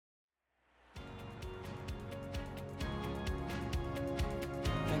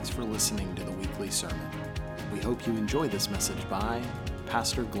for listening to the weekly sermon. We hope you enjoy this message by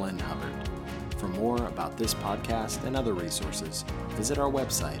Pastor Glenn Hubbard. For more about this podcast and other resources, visit our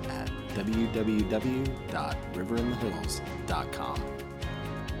website at www.riverinthehills.com.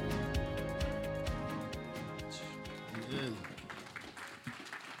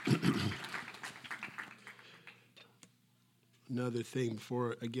 Another thing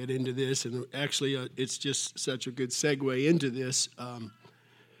before I get into this, and actually it's just such a good segue into this,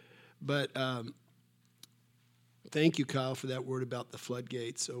 but thank you, Kyle, for that word about the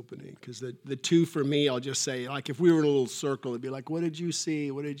floodgates opening, because the two for me, I'll just say, like if we were in a little circle, it'd be like, what did you see?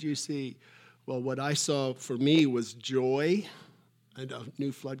 What did you see? Well, what I saw for me was joy, and a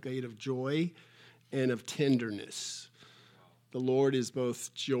new floodgate of joy and of tenderness. The Lord is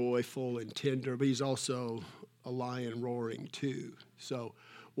both joyful and tender, but he's also a lion roaring too. So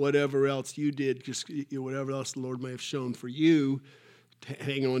whatever else you did, just whatever else the Lord may have shown for you, to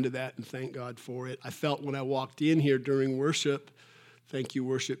hang on to that and thank God for it. I felt when I walked in here during worship, thank you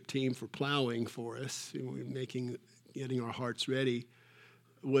worship team for plowing for us, getting our hearts ready,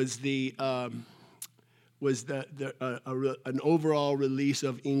 was an overall release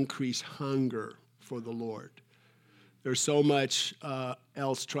of increased hunger for the Lord. There's so much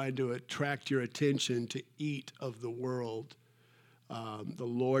else trying to attract your attention to eat of the world. The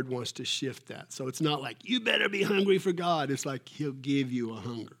Lord wants to shift that. So it's not like, you better be hungry for God. It's like he'll give you a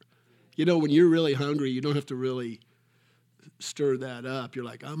hunger. You know, when you're really hungry, you don't have to really stir that up. You're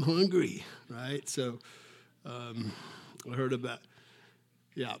like, I'm hungry, right? So I heard about,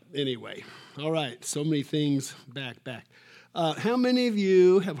 anyway. All right, so many things back. How many of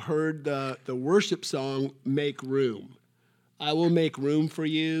you have heard the worship song, Make Room? I will make room for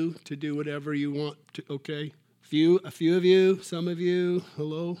you to do whatever you want to, okay? A few of you, some of you,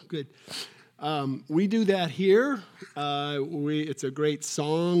 hello, good. We do that here. It's a great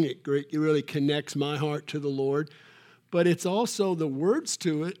song. It really connects my heart to the Lord. But it's also the words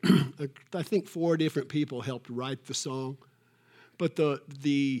to it. I think 4 different people helped write the song. But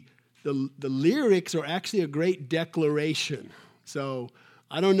the lyrics are actually a great declaration. So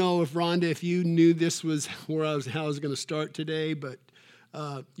I don't know if Rhonda, if you knew this was how I was going to start today, but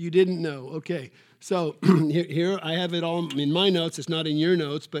you didn't know. Okay, so here I have it all in my notes. It's not in your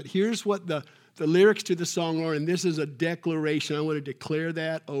notes, but here's what the lyrics to the song are, and this is a declaration. I want to declare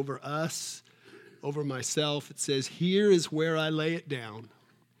that over us, over myself. It says, here is where I lay it down.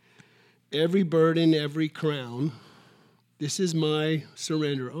 Every burden, every crown. This is my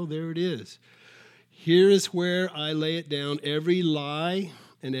surrender. Oh, there it is. Here is where I lay it down, every lie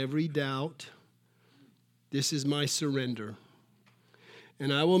and every doubt. This is my surrender.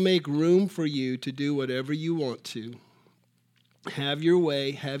 And I will make room for you to do whatever you want to. Have your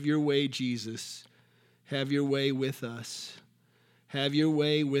way, Jesus. Have your way with us. Have your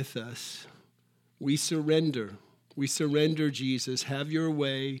way with us. We surrender, Jesus. Have your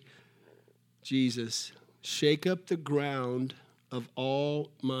way, Jesus. Shake up the ground of all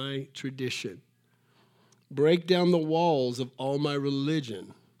my tradition. Break down the walls of all my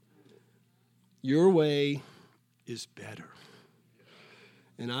religion. Your way is better.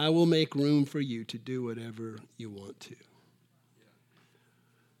 And I will make room for you to do whatever you want to.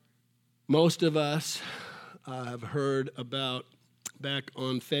 Most of us have heard about, back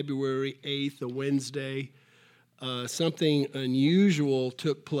on February 8th, a Wednesday, something unusual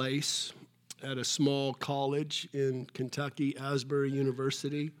took place at a small college in Kentucky, Asbury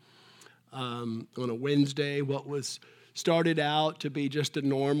University. On a Wednesday, what was started out to be just a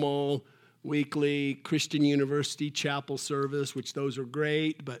normal weekly Christian University chapel service, which those are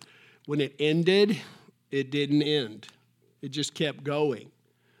great, but when it ended, it didn't end. It just kept going.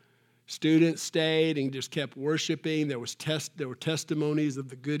 Students stayed and just kept worshiping. There were testimonies of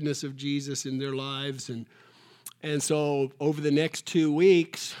the goodness of Jesus in their lives, and so over the next 2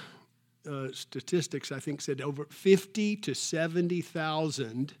 weeks, statistics I think said over 50 to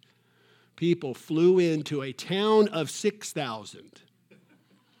 70,000 people flew into a town of 6,000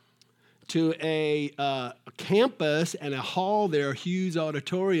 to a campus and a hall there, Hughes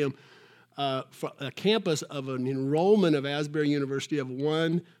Auditorium, for a campus of an enrollment of Asbury University of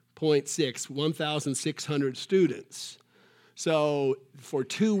 1,600 students. So for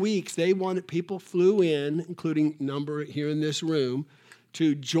 2 weeks, people flew in, including a number here in this room,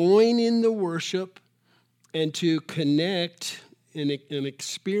 to join in the worship and to connect and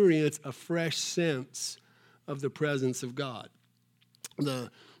experience a fresh sense of the presence of God. The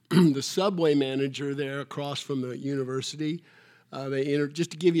subway manager there across from the university,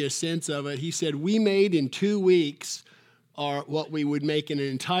 just to give you a sense of it, he said, we made in 2 weeks what we would make in an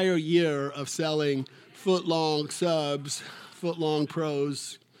entire year of selling foot-long subs, foot-long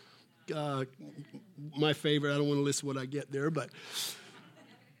pros, my favorite. I don't want to list what I get there, but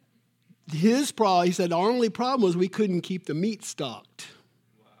his problem, he said, our only problem was we couldn't keep the meat stocked.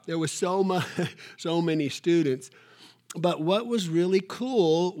 Wow. There was so many students. But what was really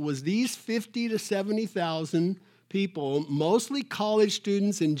cool was these 50 to 70,000 people, mostly college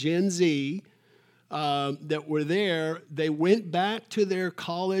students and Gen Z, that were there. They went back to their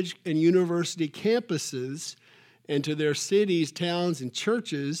college and university campuses and to their cities, towns, and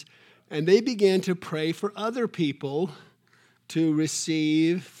churches, and they began to pray for other people to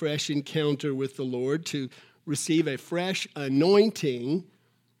receive fresh encounter with the Lord, to receive a fresh anointing.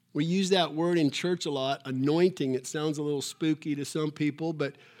 We use that word in church a lot, anointing. It sounds a little spooky to some people,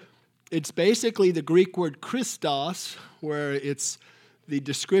 but it's basically the Greek word Christos, where it's the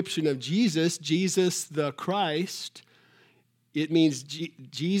description of Jesus the Christ. It means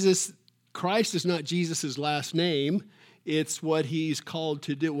Jesus. Christ is not Jesus' last name. It's what he's called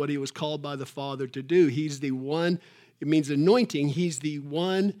to do, what he was called by the Father to do. He's the one, it means anointing. He's the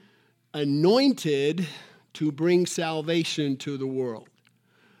one anointed to bring salvation to the world.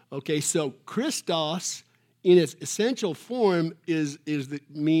 Okay, so Christos, in its essential form,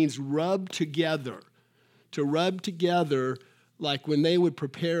 means rub together. To rub together, like when they would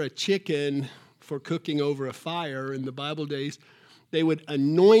prepare a chicken for cooking over a fire in the Bible days, they would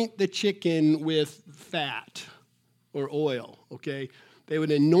anoint the chicken with fat or oil, okay? They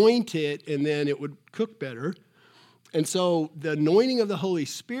would anoint it, and then it would cook better. And so the anointing of the Holy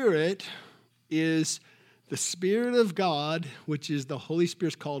Spirit is the Spirit of God, which is the Holy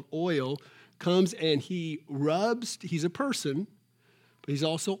Spirit's called oil, comes and he rubs. He's a person, but he's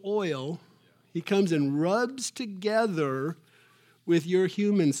also oil. He comes and rubs together with your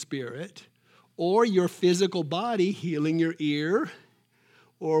human spirit or your physical body, healing your ear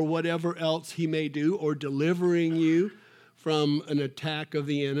or whatever else he may do, or delivering you from an attack of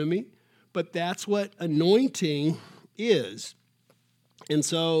the enemy. But that's what anointing is. And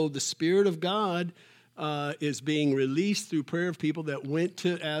so the Spirit of God is being released through prayer of people that went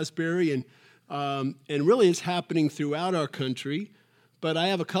to Asbury, and really it's happening throughout our country. But I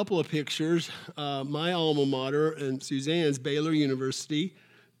have a couple of pictures. My alma mater and Suzanne's, Baylor University,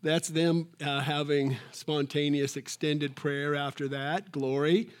 that's them having spontaneous extended prayer after that,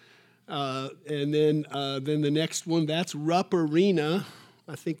 glory. And then the next one, that's Rupp Arena.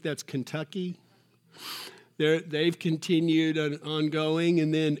 I think that's Kentucky. They've continued ongoing.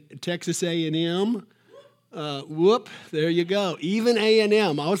 And then Texas A&M. There you go. Even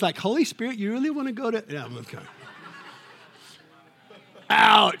A&M. I was like, Holy Spirit, you really want to go to? Yeah, okay.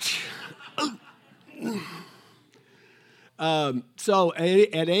 Ouch. So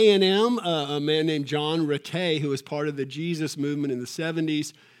at A&M, a man named John Rattay, who was part of the Jesus movement in the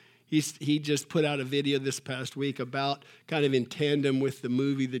 70s, he just put out a video this past week about kind of in tandem with the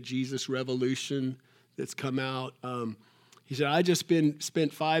movie The Jesus Revolution that's come out. He said, I just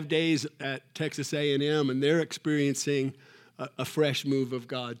spent 5 days at Texas A&M, and they're experiencing a fresh move of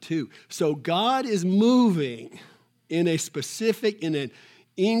God too. So God is moving in a specific, in an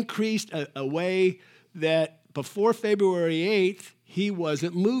increased a way that before February 8th, he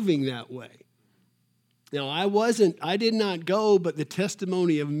wasn't moving that way. Now, I did not go, but the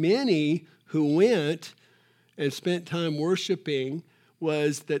testimony of many who went and spent time worshiping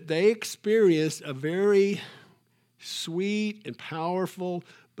was that they experienced a very sweet and powerful,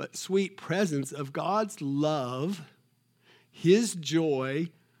 but sweet presence of God's love, his joy,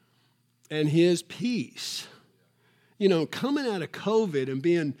 and his peace. You know, coming out of COVID and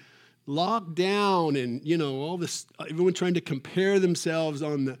being locked down and, you know, all this, everyone trying to compare themselves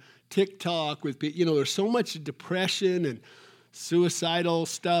on the TikTok with, you know, there's so much depression and suicidal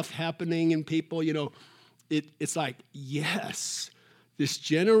stuff happening in people, you know, it's like, yes, this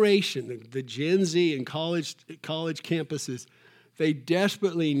generation, the Gen Z and college campuses, they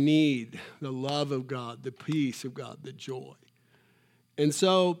desperately need the love of God, the peace of God, the joy. And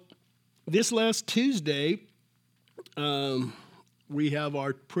so this last Tuesday, we have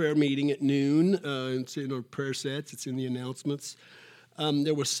our prayer meeting at noon. It's in our prayer sets. It's in the announcements.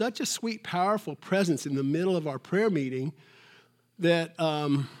 There was such a sweet, powerful presence in the middle of our prayer meeting that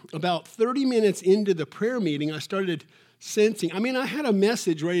about 30 minutes into the prayer meeting, I started sensing, I had a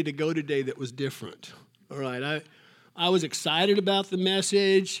message ready to go today that was different. All right, I was excited about the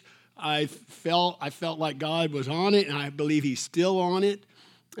message. I felt like God was on it, and I believe he's still on it.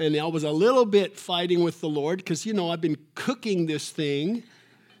 And I was a little bit fighting with the Lord because, you know, I've been cooking this thing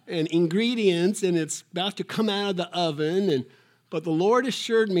and ingredients, and it's about to come out of the oven. But the Lord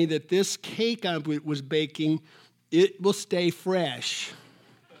assured me that this cake I was baking, it will stay fresh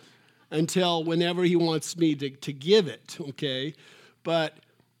until whenever he wants me to give it, okay? But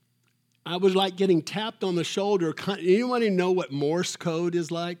I was like getting tapped on the shoulder. Anyone know what Morse code is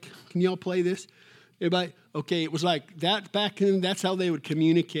like? Can y'all play this? Everybody? Okay, it was like that back then. That's how they would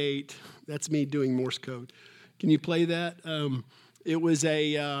communicate. That's me doing Morse code. Can you play that? It was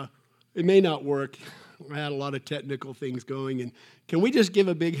it may not work. I had a lot of technical things going. And can we just give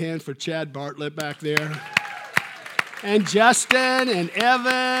a big hand for Chad Bartlett back there? And Justin and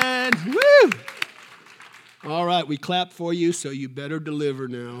Evan. Woo! All right, we clapped for you, so you better deliver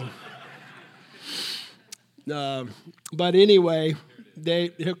now. But anyway,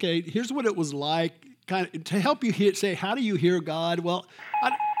 here's what it was like, kind of to help you say, how do you hear God? Well,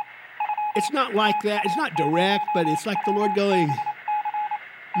 it's not like that. It's not direct, but it's like the Lord going,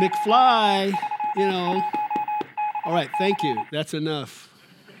 McFly, All right, thank you. That's enough.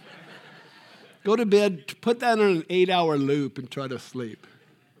 Go to bed, put that on an 8-hour loop and try to sleep.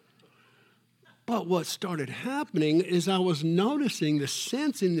 But what started happening is I was noticing the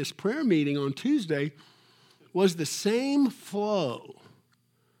sense in this prayer meeting on Tuesday was the same flow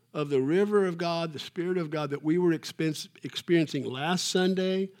of the river of God, the Spirit of God that we were experiencing last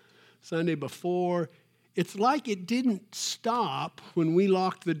Sunday before. It's like it didn't stop when we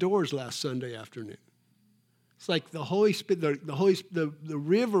locked the doors last Sunday afternoon. It's like the Holy Spirit, the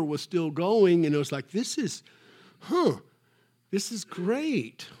river was still going, and it was like, this is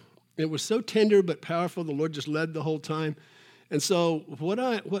great. It was so tender but powerful. The Lord just led the whole time. And so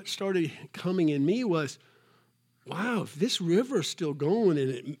what started coming in me was, wow, if this river is still going,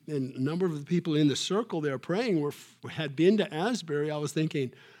 and a number of the people in the circle there praying had been to Asbury, I was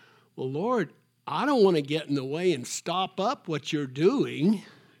thinking, well, Lord, I don't want to get in the way and stop up what you're doing.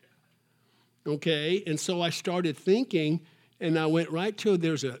 Okay, and so I started thinking, and I went right to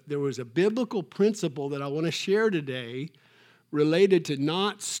there was a biblical principle that I want to share today related to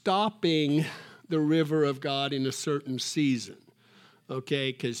not stopping the river of God in a certain season.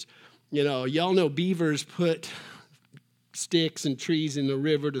 Okay, because y'all know beavers put sticks and trees in the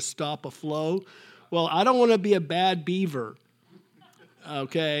river to stop a flow. Well, I don't want to be a bad beaver,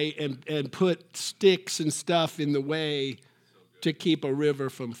 okay, and put sticks and stuff in the way to keep a river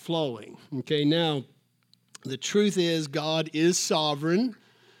from flowing. Okay, now, the truth is God is sovereign,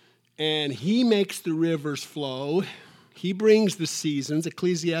 and he makes the rivers flow. He brings the seasons.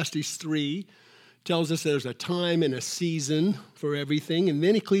 Ecclesiastes 3 tells us there's a time and a season for everything. And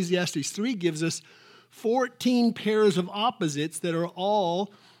then Ecclesiastes 3 gives us 14 pairs of opposites that are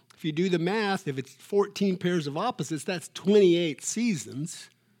all, if you do the math, if it's 14 pairs of opposites, that's 28 seasons.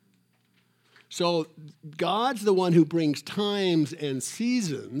 So God's the one who brings times and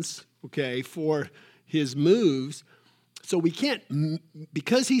seasons, okay, for his moves. So we can't,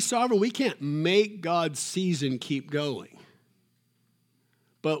 because he's sovereign, we can't make God's season keep going.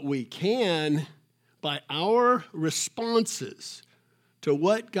 But we can, by our responses to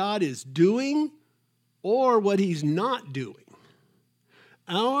what God is doing or what he's not doing,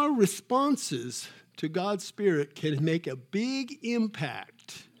 our responses to God's Spirit can make a big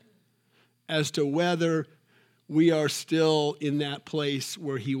impact as to whether we are still in that place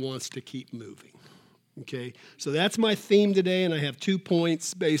where he wants to keep moving. Okay, so that's my theme today, and I have 2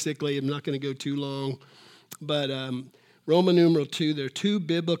 points, basically. I'm not going to go too long, but Roman numeral 2, there are 2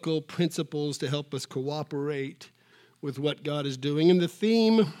 biblical principles to help us cooperate with what God is doing, and the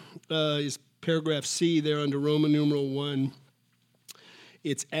theme is paragraph C there under Roman numeral 1.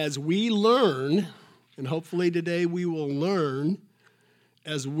 It's as we learn, and hopefully today we will learn,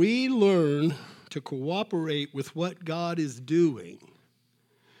 as we learn to cooperate with what God is doing,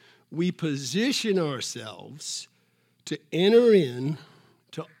 we position ourselves to enter in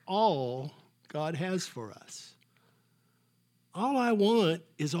to all God has for us. All I want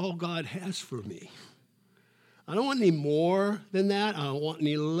is all God has for me. I don't want any more than that. I don't want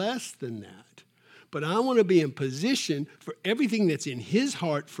any less than that. But I want to be in position for everything that's in his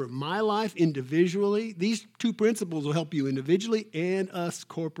heart for my life individually. These 2 principles will help you individually and us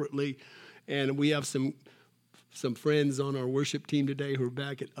corporately. And we have some friends on our worship team today who are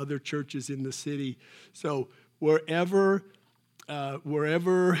back at other churches in the city. So wherever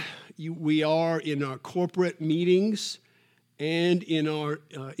we are in our corporate meetings and in our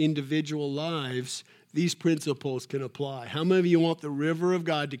individual lives, these principles can apply. How many of you want the river of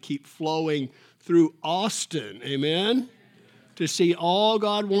God to keep flowing through Austin? Amen? To see all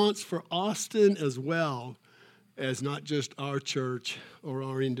God wants for Austin as well as not just our church or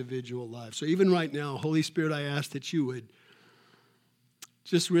our individual lives. So even right now, Holy Spirit, I ask that you would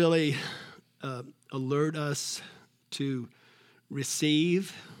just really alert us to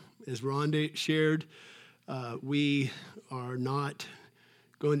receive. As Rhonda shared, we are not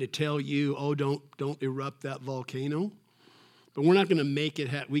going to tell you, oh, don't erupt that volcano. But we're not going to make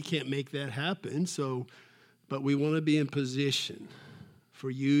it we can't make that happen. But we want to be in position for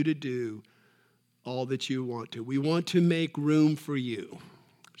you to do all that you want to. We want to make room for you.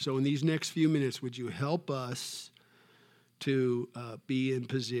 So in these next few minutes, would you help us to be in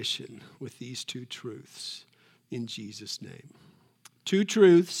position with these two truths in Jesus' name? Two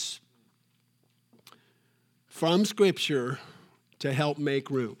truths from Scripture to help make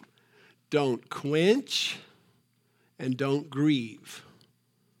room. Don't quench and don't grieve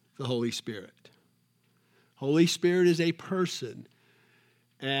the Holy Spirit. Holy Spirit is a person,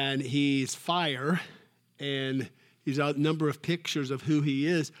 and he's fire, and he's a number of pictures of who he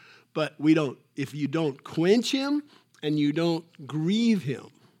is, but if you don't quench him and you don't grieve him,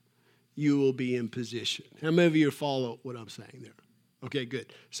 you will be in position. How many of you follow what I'm saying there? Okay,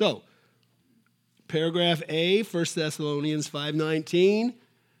 good. So, paragraph A, 1 Thessalonians 5:19,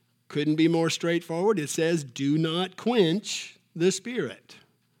 couldn't be more straightforward. It says, do not quench the Spirit.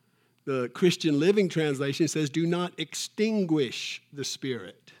 The Christian Living Translation says, do not extinguish the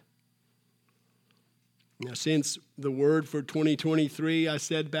Spirit. Now, since the word for 2023, I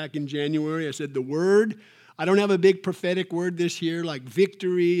said back in January, I said the word, I don't have a big prophetic word this year like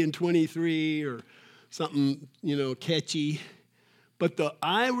victory in 23 or something, catchy. But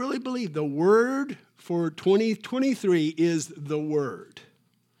I really believe the word for 2023 is the Word.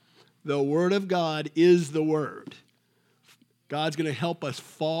 The Word of God is the Word. God's going to help us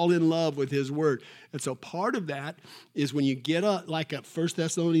fall in love with His Word. And so part of that is when you get like at 1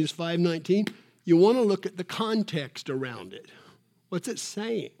 Thessalonians 5:19, you want to look at the context around it. What's it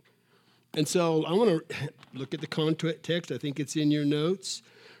saying? And so I want to look at the context. I think it's in your notes.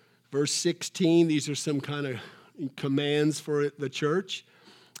 Verse 16, these are some kind of commands for the church.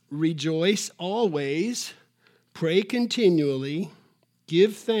 Rejoice always, pray continually,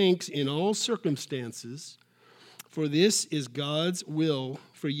 give thanks in all circumstances, for this is God's will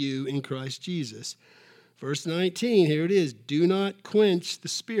for you in Christ Jesus. Verse 19, here it is, do not quench the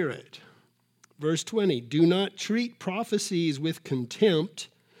Spirit. Verse 20, do not treat prophecies with contempt,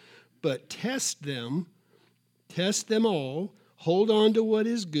 but test them all, hold on to what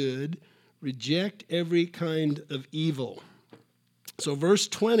is good, reject every kind of evil. So verse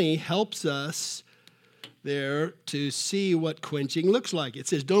 20 helps us there to see what quenching looks like. It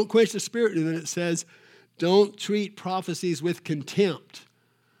says, don't quench the Spirit, and then it says, don't treat prophecies with contempt.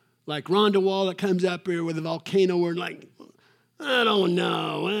 Like Rhonda Wallach comes up here with a volcano word like, I don't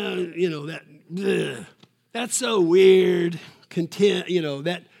know, that's so weird. Contempt,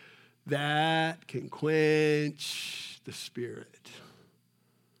 that can quench the Spirit.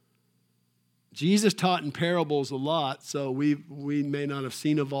 Jesus taught in parables a lot, so we may not have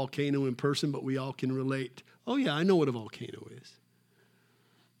seen a volcano in person, but we all can relate. Oh yeah, I know what a volcano is.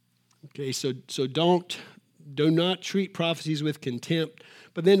 Okay, so do not treat prophecies with contempt.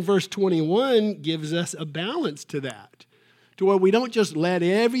 But then verse 21 gives us a balance to that, to where we don't just let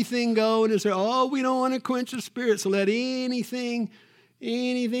everything go and say, oh, we don't want to quench the Spirit, so let anything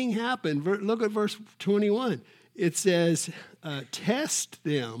happen. Look at verse 21. It says, test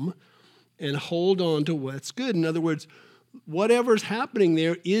them and hold on to what's good. In other words, whatever's happening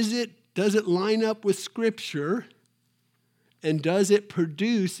there, does it line up with Scripture? And does it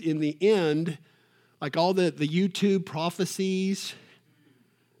produce in the end, like all the YouTube prophecies,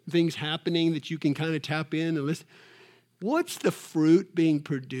 things happening that you can kind of tap in and listen? What's the fruit being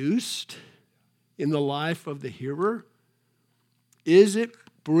produced in the life of the hearer? Is it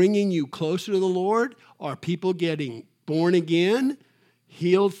bringing you closer to the Lord? Are people getting born again,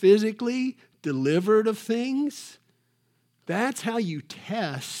 healed physically, delivered of things? That's how you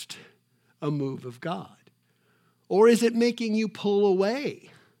test a move of God. Or is it making you pull away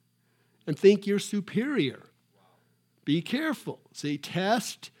and think you're superior? Be careful. See,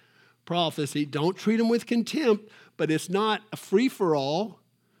 test prophecy. Don't treat them with contempt, but it's not a free-for-all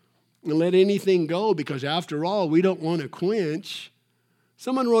and let anything go, because after all, we don't want to quench.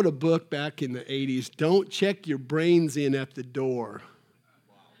 Someone wrote a book back in the 80s, Don't Check Your Brains In at the Door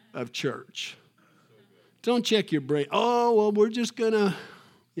of Church. Don't check your brain. Oh, well, we're just going to,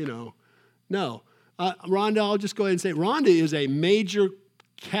 No. Rhonda, I'll just go ahead and say, Rhonda is a major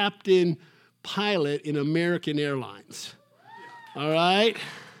captain pilot in American Airlines. All right?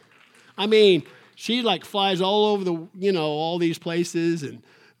 I mean, she flies all over all these places, and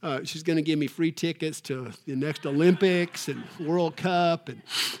she's going to give me free tickets to the next Olympics and World Cup. And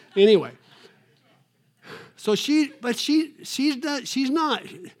anyway, so she's not.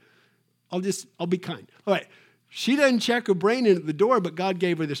 I'll be kind. All right, she doesn't check her brain in at the door, but God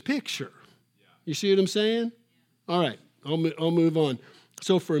gave her this picture. You see what I'm saying? All right, I'll move on.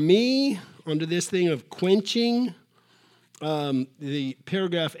 So for me, onto this thing of quenching, the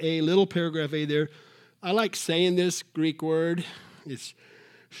paragraph A, little paragraph A there. I like saying this Greek word. It's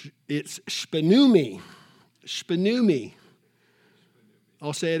spenumi. Spenumi.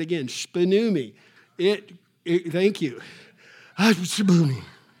 I'll say it again. Spenumi. Thank you. Spenumi.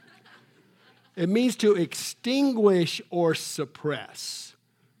 It means to extinguish or suppress.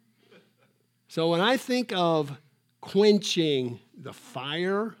 So when I think of quenching the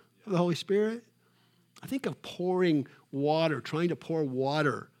fire of the Holy Spirit, I think of pouring water, trying to pour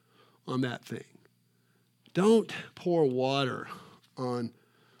water on that thing. Don't pour water on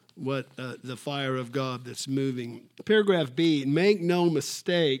what the fire of God that's moving. Paragraph B, make no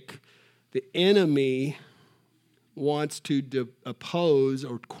mistake, the enemy wants to oppose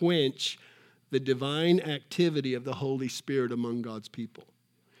or quench the divine activity of the Holy Spirit among God's people.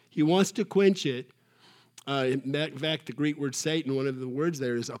 He wants to quench it. In fact, the Greek word Satan, one of the words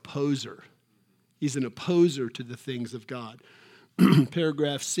there is opposer. He's an opposer to the things of God.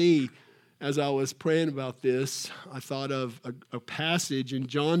 Paragraph C, as I was praying about this, I thought of a passage in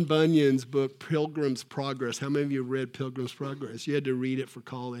John Bunyan's book, Pilgrim's Progress. How many of you read Pilgrim's Progress? You had to read it for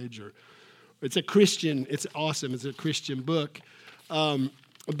college. It's a Christian, it's awesome. It's a Christian book.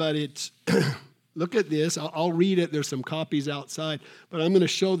 But it's, look at this. I'll read it. There's some copies outside. But I'm going to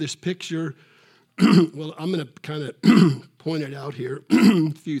show this picture. Well, I'm going to kind of point it out here.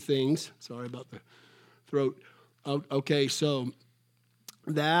 A few things. Sorry about the throat. Okay, so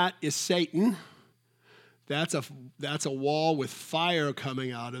that is Satan. That's a wall with fire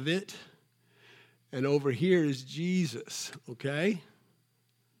coming out of it. And over here is Jesus, okay?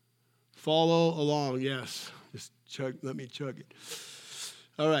 Follow along, yes. Just let me chug it.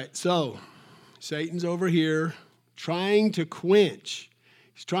 All right, so Satan's over here trying to quench.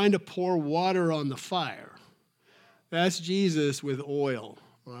 He's trying to pour water on the fire. That's Jesus with oil,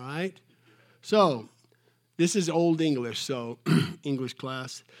 all right? So this is Old English, so English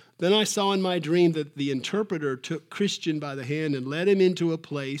class. Then I saw in my dream that the interpreter took Christian by the hand and led him into a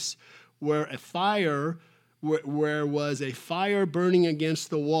place where where was a fire burning against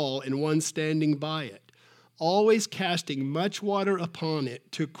the wall and one standing by it, always casting much water upon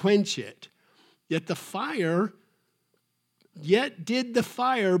it to quench it. Yet did the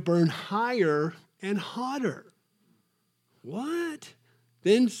fire burn higher and hotter. What?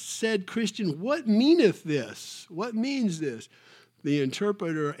 Then said Christian, what meaneth this? What means this? The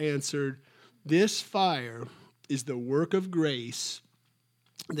interpreter answered, this fire is the work of grace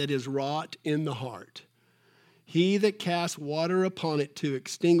that is wrought in the heart. He that casts water upon it to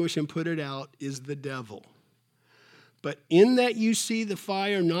extinguish and put it out is the devil. But in that you see the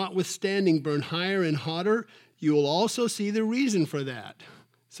fire notwithstanding burn higher and hotter, you will also see the reason for that.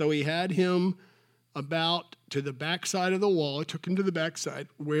 So he had him about to the backside of the wall, took him to the backside,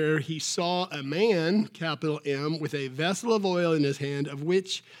 where he saw a man, capital M, with a vessel of oil in his hand, of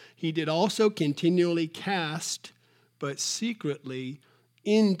which he did also continually cast, but secretly,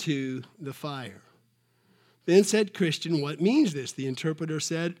 into the fire. Then said Christian, what means this? The interpreter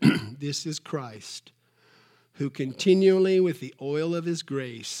said, this is Christ, who continually with the oil of his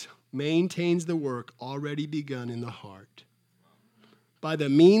grace maintains the work already begun in the heart, by the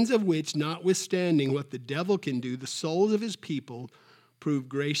means of which, notwithstanding what the devil can do, the souls of his people prove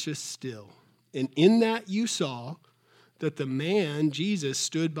gracious still. And in that you saw that the man, Jesus,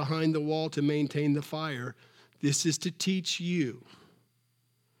 stood behind the wall to maintain the fire. This is to teach you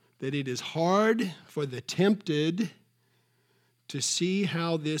that it is hard for the tempted to see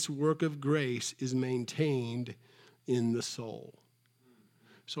how this work of grace is maintained in the soul.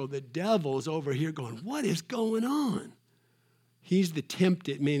 So the devil's over here going, what is going on? He's the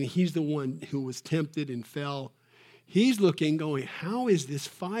tempted, meaning he's the one who was tempted and fell. He's looking, going, how is this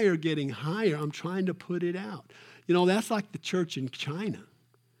fire getting higher? I'm trying to put it out. You know, that's like the church in China.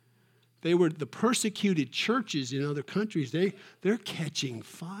 They were the persecuted churches in other countries. They're catching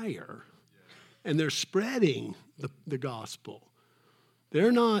fire, and they're spreading the gospel.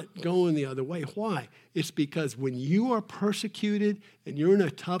 They're not going the other way. Why? It's because when you are persecuted and you're in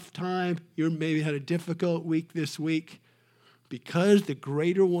a tough time, you maybe had a difficult week this week, because the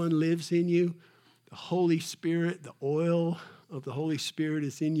greater one lives in you, the Holy Spirit, the oil of the Holy Spirit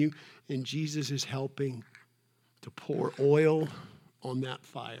is in you, and Jesus is helping to pour oil on that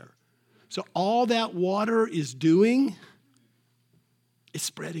fire. So all that water is doing is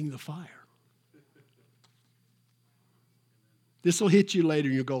spreading the fire. This will hit you later,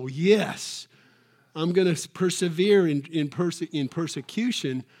 and you'll go, yes, I'm going to persevere in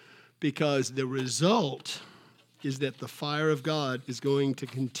persecution, because the result is that the fire of God is going to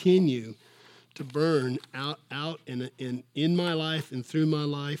continue to burn out and in my life and through my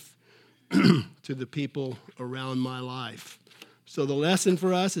life. to the people around my life. So the lesson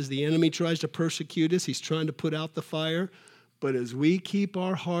for us is the enemy tries to persecute us. He's trying to put out the fire. But as we keep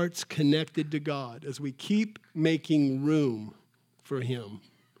our hearts connected to God, as we keep making room for him,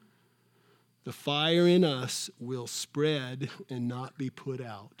 the fire in us will spread and not be put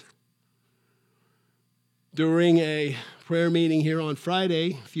out. During a prayer meeting here on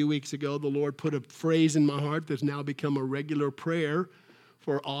Friday, a few weeks ago, the Lord put a phrase in my heart that's now become a regular prayer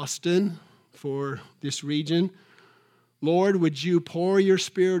for Austin, for this region. Lord, would you pour your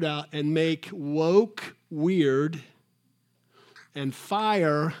Spirit out and make woke weird and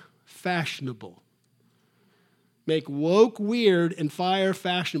fire fashionable? Make woke weird and fire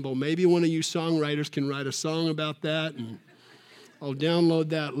fashionable. Maybe one of you songwriters can write a song about that, and I'll download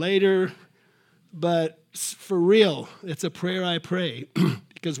that later. But for real, it's a prayer I pray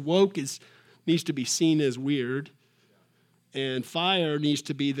because woke needs to be seen as weird, and fire needs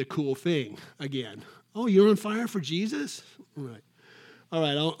to be the cool thing again. Oh, you're on fire for Jesus? All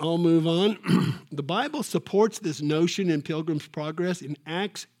right, I'll move on. The Bible supports this notion in Pilgrim's Progress in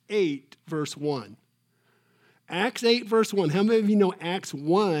Acts 8, verse 1. Acts 8, verse 1. How many of you know Acts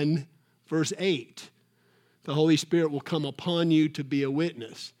 1, verse 8? The Holy Spirit will come upon you to be a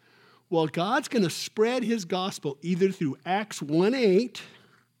witness. Well, God's going to spread his gospel either through Acts 1:8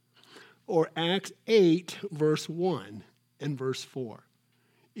 or Acts 8, verse 1 and verse 4.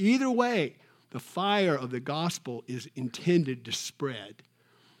 Either way, the fire of the gospel is intended to spread.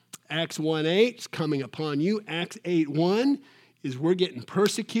 Acts 1:8 is coming upon you. Acts 8:1 is we're getting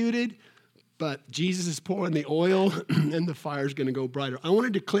persecuted, but Jesus is pouring the oil and the fire is going to go brighter. I want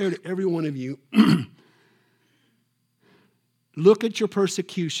to declare to every one of you, look at your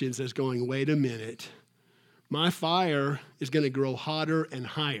persecutions as going, wait a minute, my fire is going to grow hotter and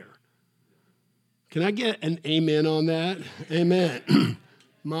higher. Can I get an amen on that? Amen.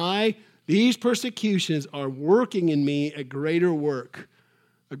 These persecutions are working in me a greater work,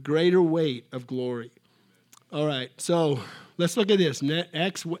 a greater weight of glory. All right, so let's look at this.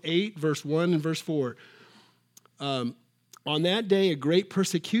 Acts 8, verse 1 and verse 4. On that day, a great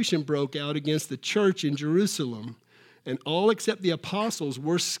persecution broke out against the church in Jerusalem, and all except the apostles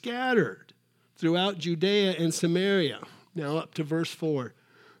were scattered throughout Judea and Samaria. Now up to verse 4.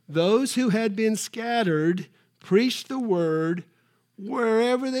 Those who had been scattered preached the word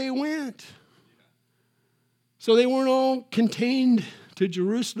wherever they went. So they weren't all contained to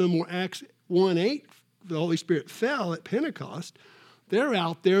Jerusalem where Acts 1:8, the Holy Spirit fell at Pentecost. They're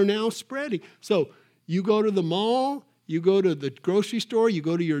out there now spreading. So you go to the mall, you go to the grocery store, you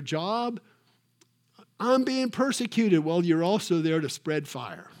go to your job. I'm being persecuted. Well, you're also there to spread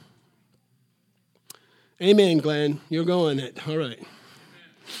fire. Amen, Glenn. You're going it. All right.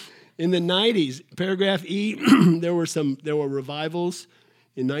 In the 90s, paragraph E, there were revivals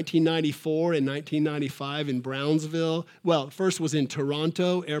in 1994 and 1995 in Brownsville. Well, first was in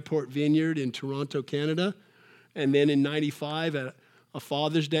Toronto, Airport Vineyard in Toronto, Canada. And then in 95, at a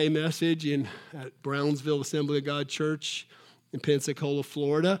Father's Day message at Brownsville Assembly of God Church in Pensacola,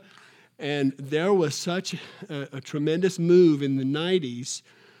 Florida. And there was such a tremendous move in the 90s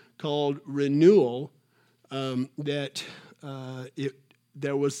called renewal that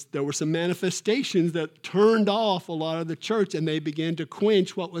there were some manifestations that turned off a lot of the church, and they began to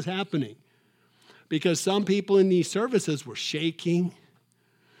quench what was happening. Because some people in these services were shaking,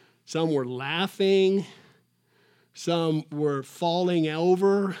 some were laughing, some were falling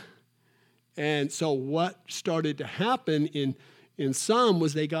over. And so what started to happen in some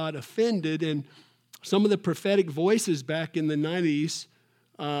was they got offended, and some of the prophetic voices back in the 90s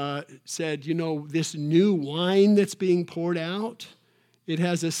said, this new wine that's being poured out, it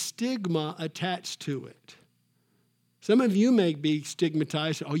has a stigma attached to it. Some of you may be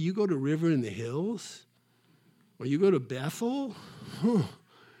stigmatized. Oh, you go to River in the Hills? Or you go to Bethel? Huh.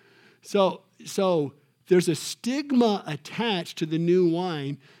 So there's a stigma attached to the new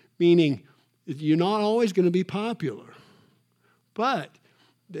wine, meaning you're not always going to be popular. But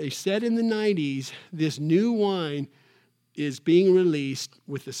they said in the 90s, this new wine is being released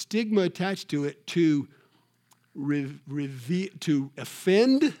with a stigma attached to it to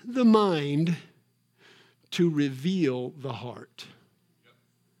offend the mind, to reveal the heart. Yep.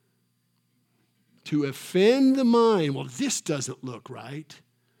 To offend the mind, well, this doesn't look right.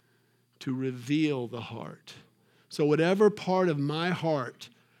 To reveal the heart. So whatever part of my heart,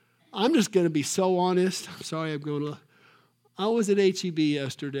 I'm just going to be so honest. I'm sorry I'm going to... I was at HEB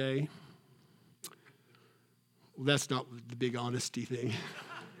yesterday. Well, that's not the big honesty thing.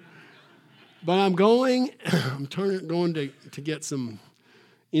 But I'm going to get some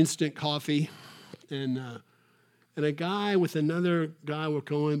instant coffee. And a guy with another guy were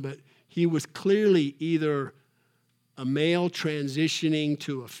going, but he was clearly either a male transitioning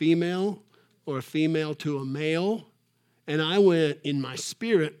to a female or a female to a male. And I went in my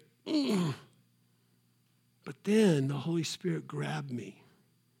spirit, ugh. But then the Holy Spirit grabbed me.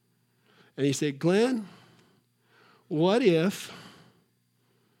 And he said, Glenn, what if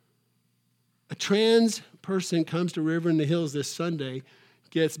a trans person comes to River in the Hills this Sunday,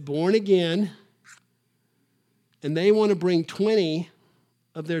 gets born again, and they want to bring 20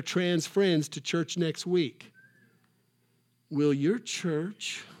 of their trans friends to church next week? Will your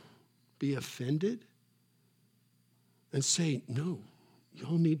church be offended and say, no,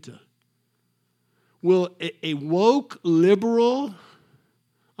 y'all need to? Will a woke liberal,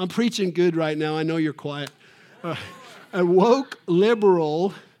 I'm preaching good right now, I know you're quiet, a woke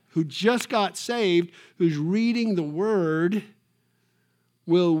liberal who just got saved, who's reading the Word,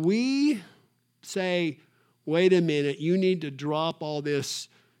 will we say, wait a minute, you need to drop all this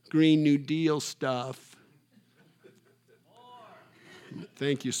Green New Deal stuff?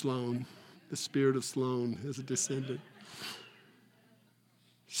 Thank you, Sloan. The spirit of Sloan as a descendant.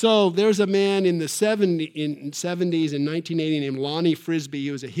 So there's a man in the 70s in 1980 named Lonnie Frisbee.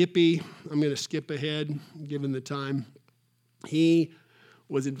 He was a hippie. I'm going to skip ahead, given the time. He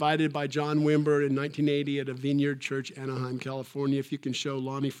was invited by John Wimber in 1980 at a Vineyard Church, Anaheim, California. If you can show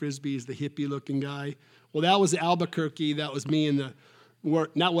Lonnie Frisbee is the hippie-looking guy. Well, that was Albuquerque. That was me in the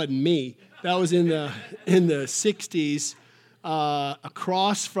not wasn't me. That was in the 60s,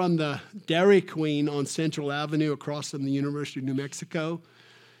 across from the Dairy Queen on Central Avenue, across from the University of New Mexico.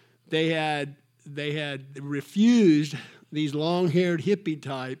 They had refused these long-haired hippie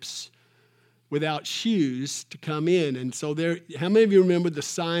types without shoes to come in. And so how many of you remember the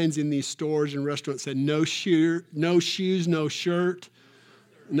signs in these stores and restaurants said no shoes, no shirt,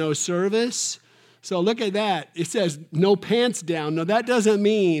 no service? So look at that. It says no pants down. No, that doesn't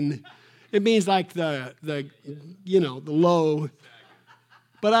mean, it means like the low.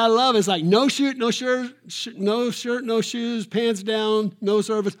 But I love it's like no shirt, no shoes, pants down, no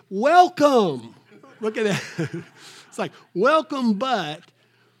service. Welcome. Look at that. It's like welcome, but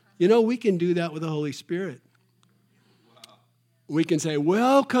we can do that with the Holy Spirit. We can say,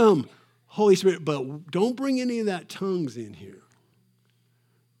 welcome, Holy Spirit, but don't bring any of that tongues in here.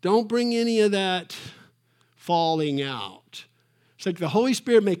 Don't bring any of that falling out. It's like the Holy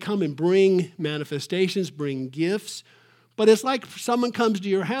Spirit may come and bring manifestations, bring gifts, but it's like someone comes to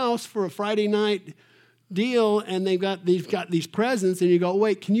your house for a Friday night deal and they've got these presents and you go,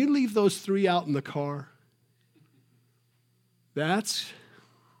 wait, can you leave those 3 out in the car? That's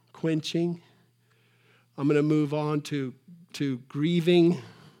quenching. I'm going to move on to grieving.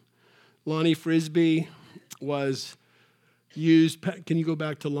 Lonnie Frisbee was used, can you go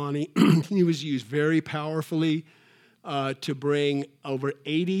back to Lonnie? He was used very powerfully to bring over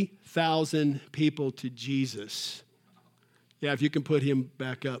 80,000 people to Jesus. Yeah, if you can put him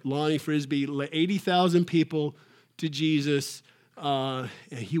back up. Lonnie Frisbee, 80,000 people to Jesus. And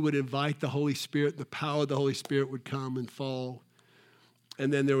he would invite the Holy Spirit. The power of the Holy Spirit would come and fall.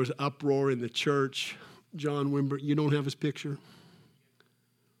 And then there was uproar in the church. John Wimber, you don't have his picture?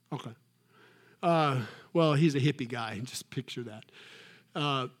 Okay. Well, he's a hippie guy. Just picture that.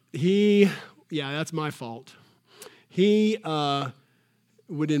 That's my fault. He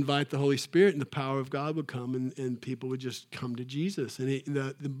would invite the Holy Spirit and the power of God would come and people would just come to Jesus. And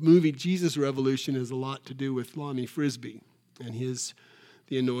the movie Jesus Revolution has a lot to do with Lonnie Frisbee and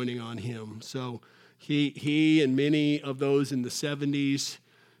the anointing on him. So he and many of those in the 70s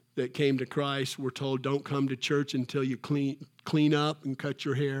that came to Christ were told, don't come to church until you clean up and cut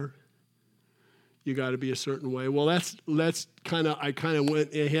your hair. You got to be a certain way. Well, I kind of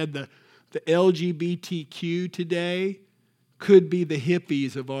went ahead. The LGBTQ today could be the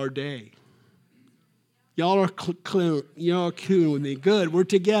hippies of our day. Y'all are cool with me. Good. We're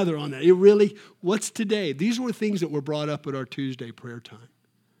together on that. What's today? These were things that were brought up at our Tuesday prayer time.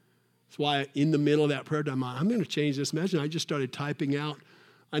 That's why in the middle of that prayer time, I'm going to change this message. I just started typing out.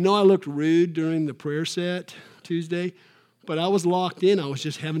 I know I looked rude during the prayer set Tuesday, but I was locked in. I was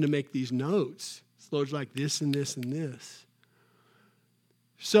just having to make these notes. The Lord's like this and this and this.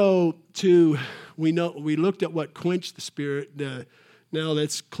 So we looked at what quenched the Spirit. Now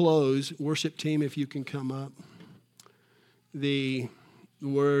let's close. Worship team, if you can come up. The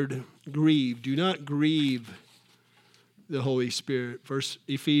word grieve. Do not grieve the Holy Spirit.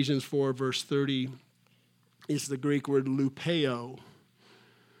 Ephesians 4, verse 30 is the Greek word lupeo.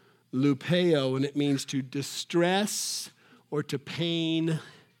 Lupeo, and it means to distress or to pain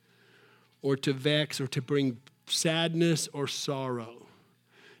or to vex or to bring sadness or sorrow.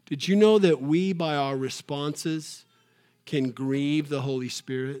 Did you know that we, by our responses, can grieve the Holy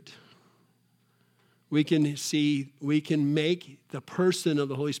Spirit? We can make the person of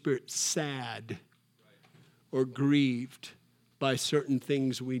the Holy Spirit sad or grieved by certain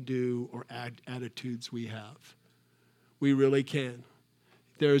things we do or attitudes we have. We really can.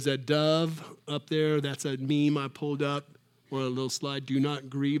 There's a dove up there. That's a meme I pulled up on a little slide. Do not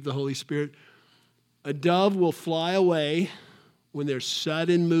grieve the Holy Spirit. A dove will fly away when there's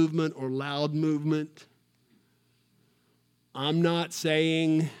sudden movement or loud movement. I'm not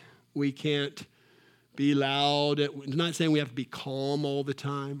saying we can't be loud. I'm not saying we have to be calm all the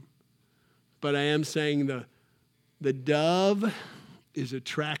time. But I am saying the dove is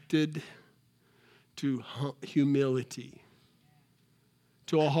attracted to humility,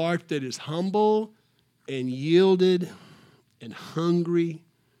 to a heart that is humble and yielded and hungry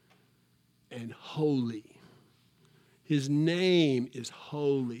and holy. His name is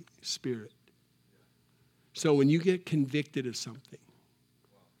Holy Spirit. So when you get convicted of something,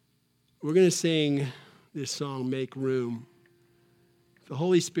 we're going to sing this song, Make Room. If the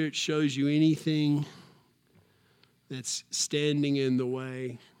Holy Spirit shows you anything that's standing in the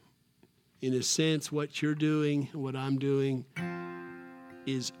way, in a sense, what you're doing, what I'm doing,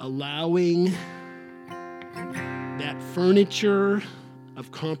 is allowing that furniture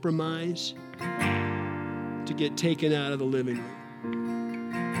of compromise to get taken out of the living room.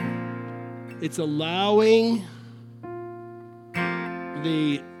 It's allowing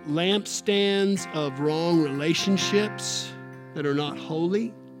the lampstands of wrong relationships that are not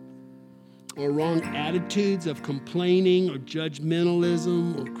holy, or wrong attitudes of complaining or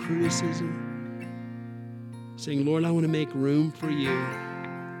judgmentalism or criticism, saying, Lord, I want to make room for you.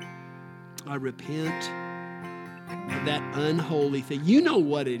 I repent of that unholy thing. You know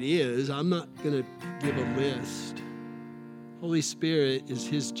what it is. I'm not going to give a list. Holy Spirit,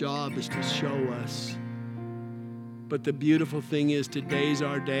 his job is to show us. But the beautiful thing is, today's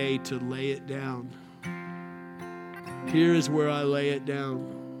our day to lay it down. Here is where I lay it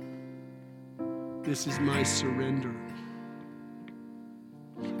down. This is my surrender.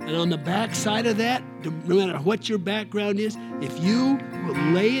 And on the back side of that, no matter what your background is, if you will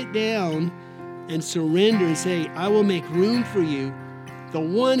lay it down and surrender and say, I will make room for you, the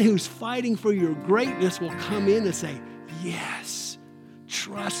one who's fighting for your greatness will come in and say, yes,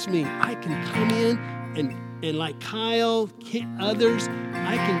 trust me, I can come in and like Kyle, others,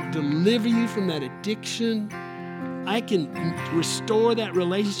 I can deliver you from that addiction. I can restore that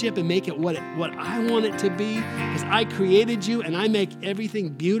relationship and make it what I want it to be, because I created you and I make everything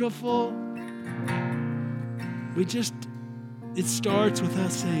beautiful. It starts with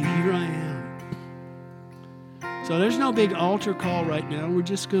us saying, here I am. So there's no big altar call right now. We're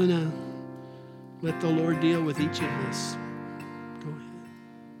just going to let the Lord deal with each of us. Go ahead.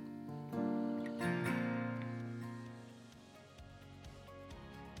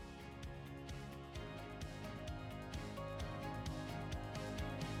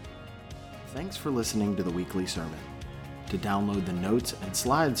 Thanks for listening to the weekly sermon. To download the notes and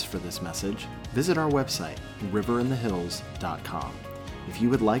slides for this message, visit our website, riverinthehills.com. If you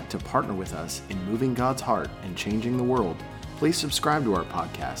would like to partner with us in moving God's heart and changing the world, please subscribe to our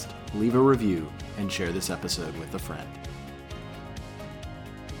podcast, leave a review, and share this episode with a friend.